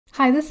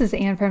Hi, this is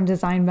Ann from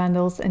Design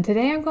Bundles, and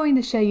today I'm going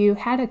to show you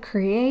how to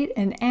create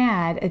and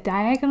add a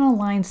diagonal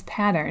lines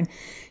pattern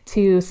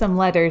to some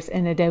letters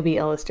in Adobe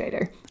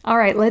Illustrator. All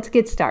right, let's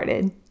get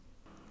started.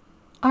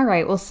 All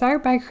right, we'll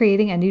start by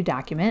creating a new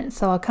document.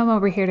 So I'll come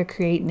over here to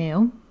Create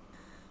New.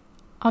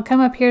 I'll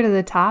come up here to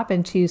the top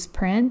and choose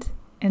Print,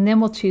 and then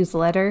we'll choose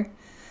Letter.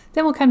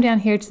 Then we'll come down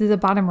here to the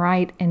bottom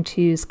right and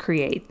choose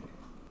Create.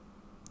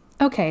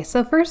 Okay,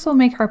 so first we'll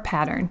make our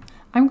pattern.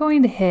 I'm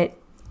going to hit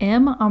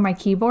M on my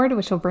keyboard,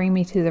 which will bring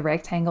me to the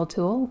rectangle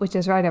tool, which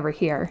is right over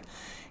here.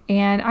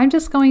 And I'm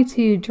just going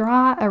to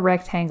draw a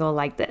rectangle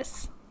like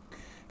this.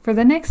 For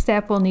the next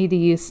step, we'll need to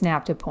use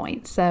Snap to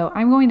Point. So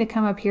I'm going to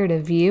come up here to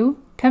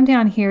View, come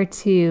down here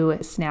to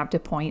Snap to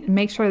Point, and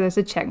make sure there's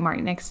a check mark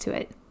next to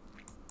it.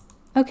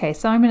 Okay,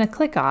 so I'm going to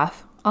click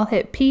off. I'll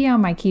hit P on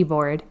my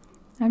keyboard.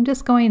 I'm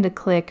just going to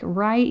click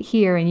right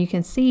here, and you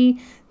can see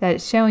that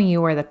it's showing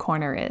you where the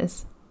corner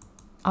is.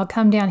 I'll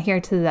come down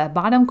here to the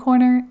bottom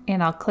corner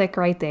and I'll click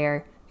right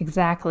there,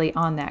 exactly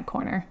on that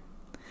corner.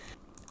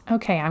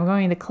 Okay, I'm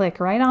going to click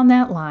right on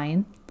that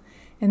line,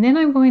 and then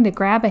I'm going to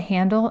grab a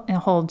handle and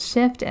hold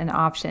Shift and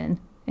Option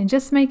and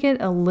just make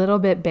it a little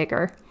bit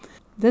bigger.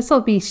 This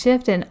will be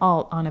Shift and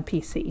Alt on a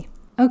PC.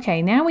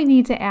 Okay, now we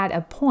need to add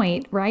a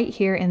point right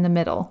here in the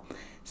middle.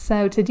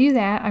 So to do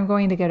that, I'm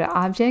going to go to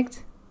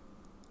Object,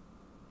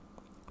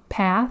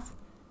 Path,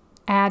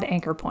 Add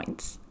Anchor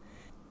Points.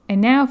 And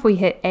now if we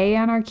hit A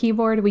on our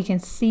keyboard, we can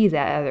see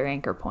that other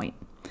anchor point.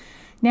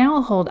 Now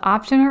I'll hold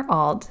Option or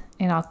Alt,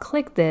 and I'll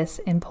click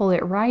this and pull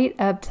it right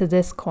up to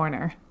this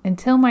corner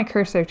until my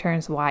cursor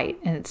turns white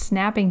and it's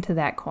snapping to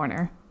that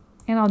corner.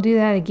 And I'll do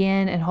that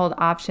again and hold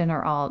Option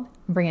or Alt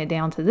and bring it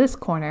down to this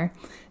corner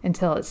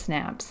until it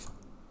snaps.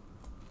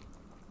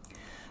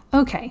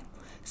 Okay,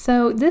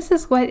 so this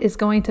is what is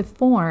going to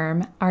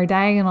form our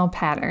diagonal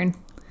pattern.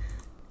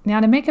 Now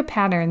to make a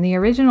pattern, the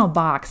original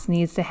box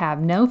needs to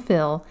have no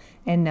fill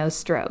and no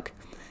stroke.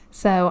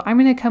 So I'm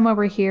going to come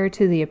over here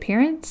to the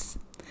appearance.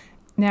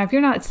 Now if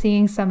you're not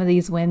seeing some of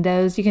these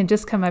windows, you can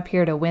just come up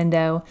here to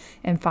Window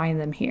and find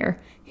them here.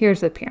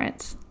 Here's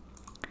Appearance.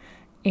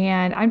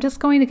 And I'm just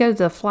going to go to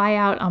the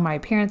flyout on my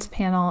Appearance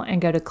panel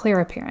and go to Clear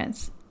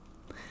Appearance.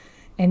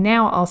 And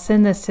now I'll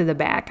send this to the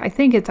back. I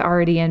think it's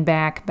already in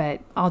back,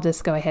 but I'll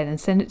just go ahead and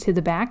send it to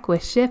the back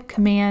with Shift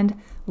Command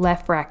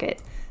left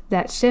bracket.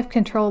 That's Shift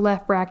Control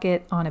left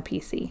bracket on a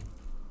PC.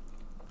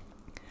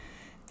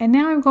 And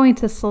now I'm going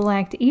to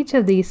select each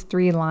of these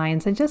three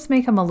lines and just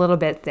make them a little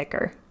bit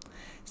thicker.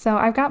 So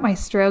I've got my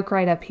stroke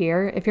right up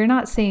here. If you're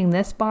not seeing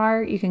this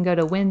bar, you can go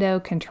to Window,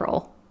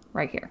 Control,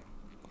 right here.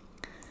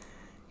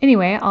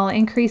 Anyway, I'll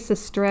increase the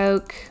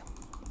stroke.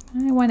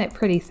 I want it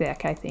pretty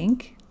thick, I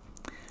think.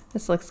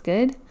 This looks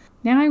good.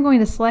 Now I'm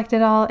going to select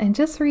it all and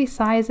just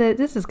resize it.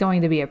 This is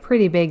going to be a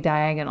pretty big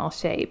diagonal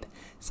shape.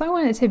 So I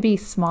want it to be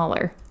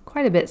smaller,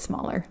 quite a bit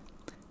smaller.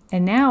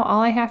 And now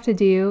all I have to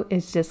do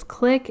is just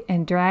click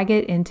and drag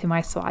it into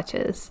my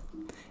swatches.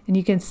 And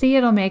you can see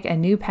it'll make a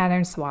new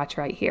pattern swatch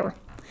right here.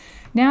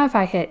 Now if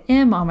I hit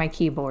M on my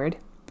keyboard,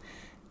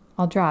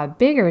 I'll draw a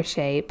bigger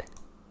shape.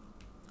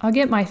 I'll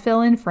get my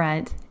fill in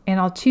front and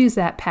I'll choose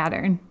that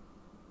pattern.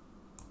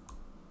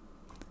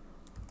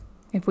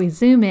 If we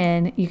zoom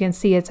in, you can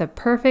see it's a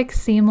perfect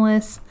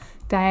seamless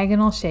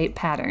diagonal shape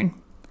pattern.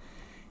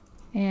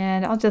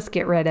 And I'll just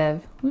get rid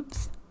of,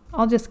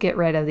 I'll just get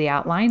rid of the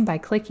outline by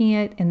clicking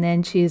it and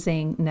then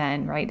choosing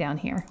None right down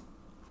here.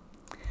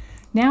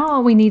 Now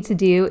all we need to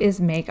do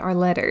is make our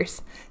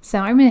letters. So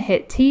I'm going to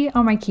hit T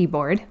on my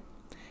keyboard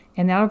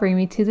and that'll bring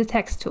me to the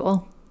text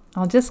tool.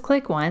 I'll just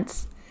click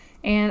once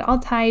and I'll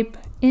type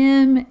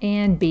M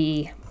and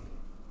B.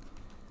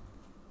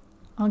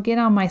 I'll get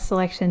on my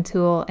selection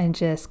tool and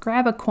just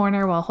grab a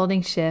corner while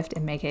holding Shift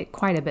and make it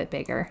quite a bit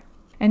bigger.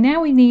 And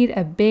now we need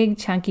a big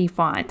chunky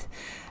font.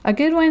 A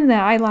good one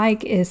that I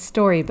like is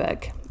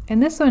Storybook.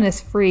 And this one is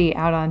free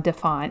out on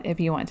DaFont if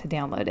you want to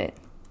download it.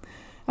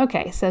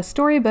 Okay, so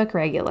Storybook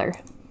Regular.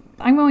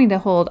 I'm going to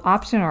hold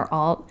Option or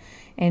Alt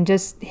and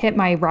just hit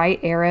my right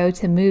arrow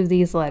to move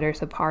these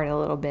letters apart a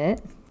little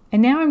bit.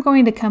 And now I'm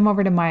going to come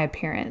over to my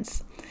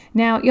Appearance.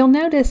 Now you'll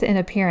notice in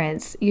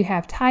Appearance you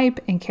have Type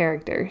and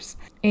Characters.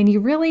 And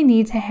you really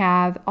need to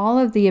have all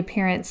of the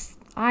Appearance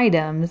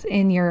items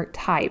in your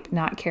Type,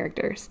 not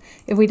Characters.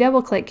 If we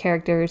double click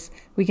Characters,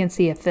 we can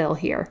see a fill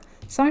here.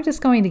 So I'm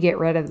just going to get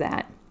rid of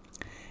that.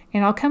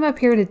 And I'll come up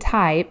here to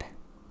Type,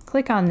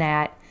 click on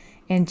that,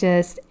 and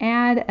just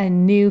add a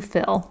new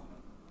fill.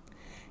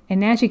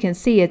 And as you can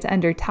see, it's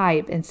under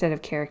Type instead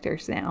of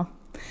Characters now.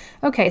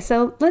 Okay,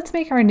 so let's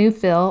make our new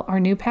fill, our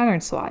new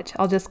pattern swatch.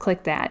 I'll just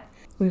click that.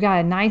 We've got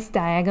a nice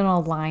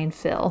diagonal line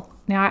fill.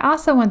 Now I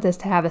also want this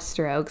to have a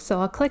stroke, so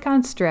I'll click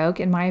on Stroke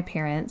in my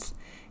Appearance,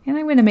 and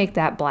I'm going to make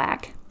that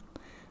black.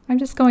 I'm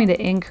just going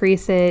to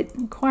increase it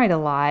quite a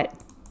lot.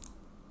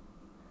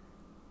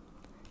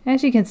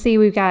 As you can see,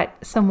 we've got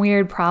some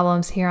weird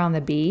problems here on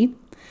the B.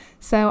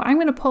 So I'm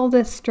going to pull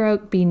this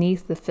stroke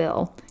beneath the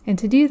fill. And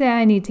to do that,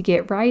 I need to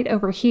get right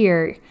over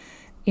here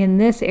in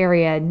this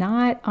area,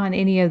 not on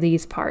any of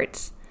these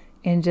parts.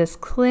 and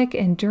just click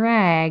and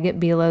drag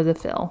below the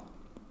fill.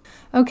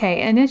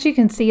 Okay, and as you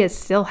can see, it's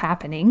still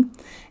happening,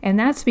 and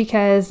that's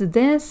because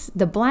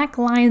the black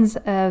lines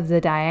of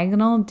the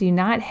diagonal do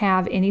not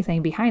have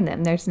anything behind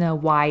them. There's no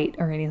white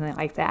or anything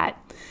like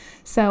that.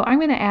 So I'm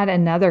going to add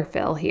another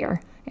fill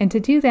here, and to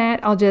do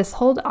that, I'll just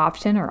hold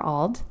Option or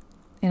Alt,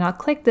 and I'll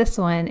click this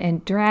one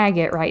and drag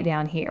it right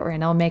down here,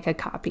 and I'll make a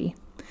copy.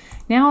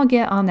 Now I'll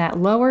get on that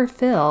lower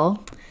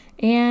fill,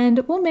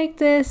 and we'll make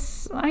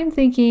this, I'm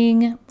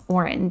thinking,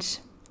 orange.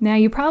 Now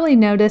you probably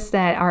noticed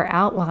that our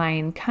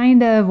outline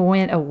kind of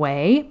went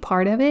away,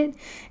 part of it,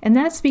 and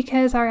that's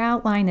because our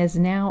outline is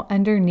now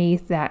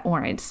underneath that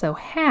orange. So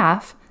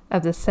half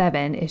of the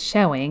 7 is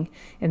showing,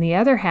 and the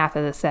other half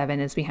of the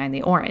 7 is behind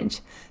the orange.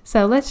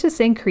 So let's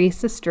just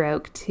increase the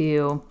stroke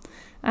to,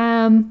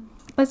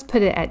 let's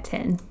put it at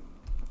 10.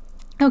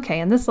 Okay,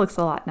 and this looks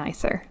a lot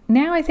nicer.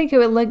 Now I think it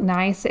would look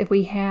nice if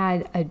we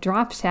had a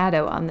drop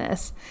shadow on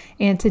this.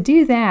 And to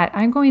do that,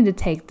 I'm going to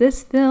take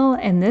this fill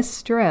and this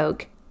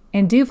stroke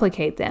and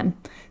duplicate them.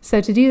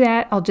 So to do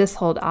that, I'll just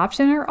hold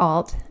Option or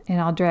Alt, and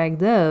I'll drag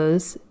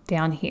those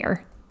down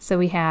here. So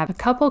we have a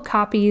couple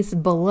copies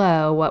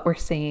below what we're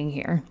seeing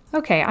here.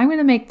 Okay, I'm going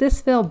to make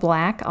this fill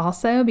black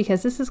also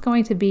because this is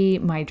going to be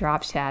my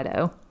drop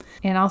shadow.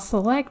 And I'll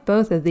select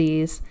both of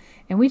these,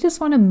 and we just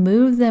want to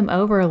move them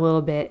over a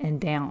little bit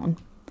and down.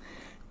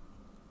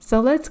 So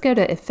let's go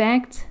to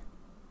Effect,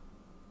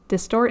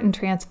 Distort and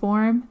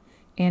Transform,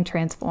 and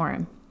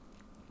Transform.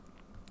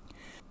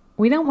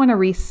 We don't want to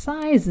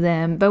resize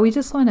them, but we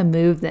just want to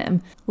move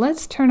them.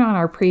 Let's turn on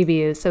our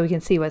preview so we can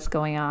see what's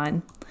going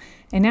on.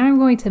 And now I'm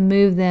going to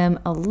move them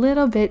a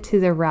little bit to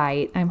the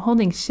right. I'm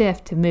holding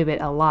Shift to move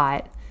it a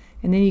lot.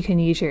 And then you can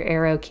use your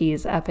arrow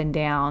keys up and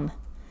down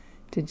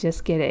to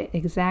just get it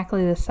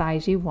exactly the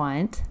size you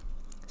want.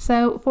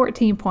 So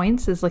 14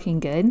 points is looking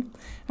good.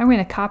 I'm going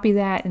to copy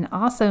that and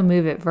also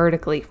move it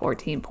vertically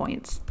 14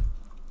 points.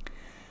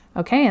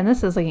 Okay, and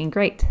this is looking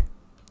great.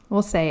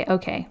 We'll say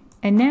okay.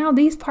 And now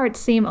these parts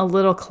seem a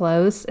little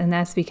close, and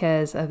that's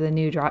because of the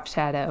new drop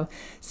shadow.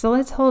 So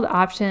let's hold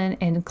Option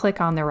and click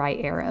on the right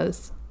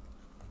arrows.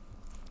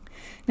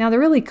 Now the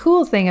really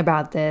cool thing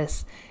about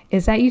this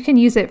is that you can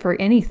use it for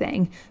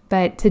anything,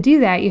 but to do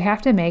that you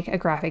have to make a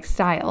graphic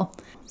style.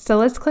 So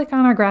let's click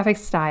on our graphic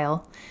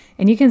style,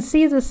 and you can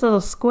see this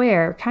little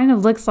square kind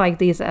of looks like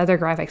these other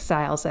graphic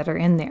styles that are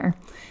in there.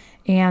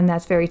 And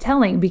that's very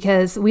telling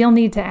because we'll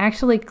need to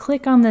actually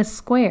click on this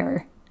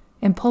square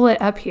and pull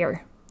it up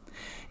here.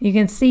 You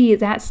can see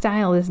that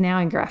style is now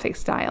in graphic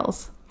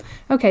styles.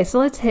 Okay, so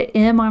let's hit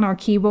M on our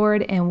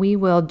keyboard and we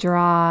will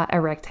draw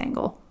a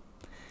rectangle.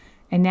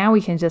 And now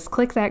we can just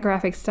click that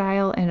graphic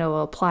style and it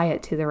will apply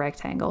it to the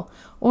rectangle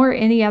or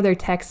any other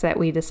text that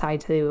we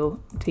decide to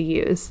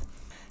use.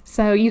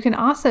 So you can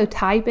also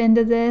type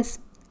into this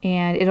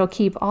and it'll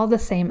keep all the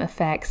same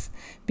effects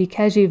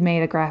because you've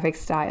made a graphic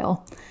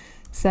style.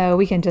 So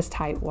we can just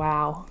type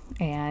wow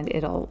and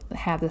it'll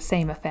have the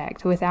same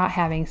effect without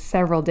having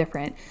several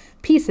different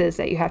pieces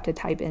that you have to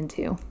type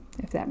into,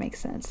 if that makes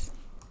sense.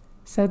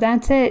 So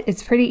that's it.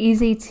 It's pretty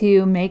easy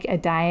to make a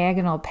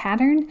diagonal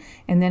pattern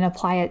and then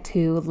apply it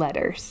to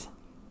letters.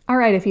 All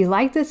right, if you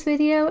like this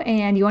video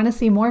and you want to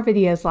see more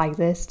videos like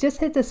this, just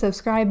hit the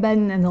subscribe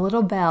button and the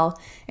little bell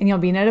and you'll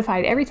be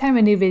notified every time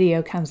a new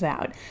video comes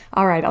out.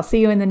 All right, I'll see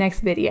you in the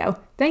next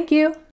video. Thank you.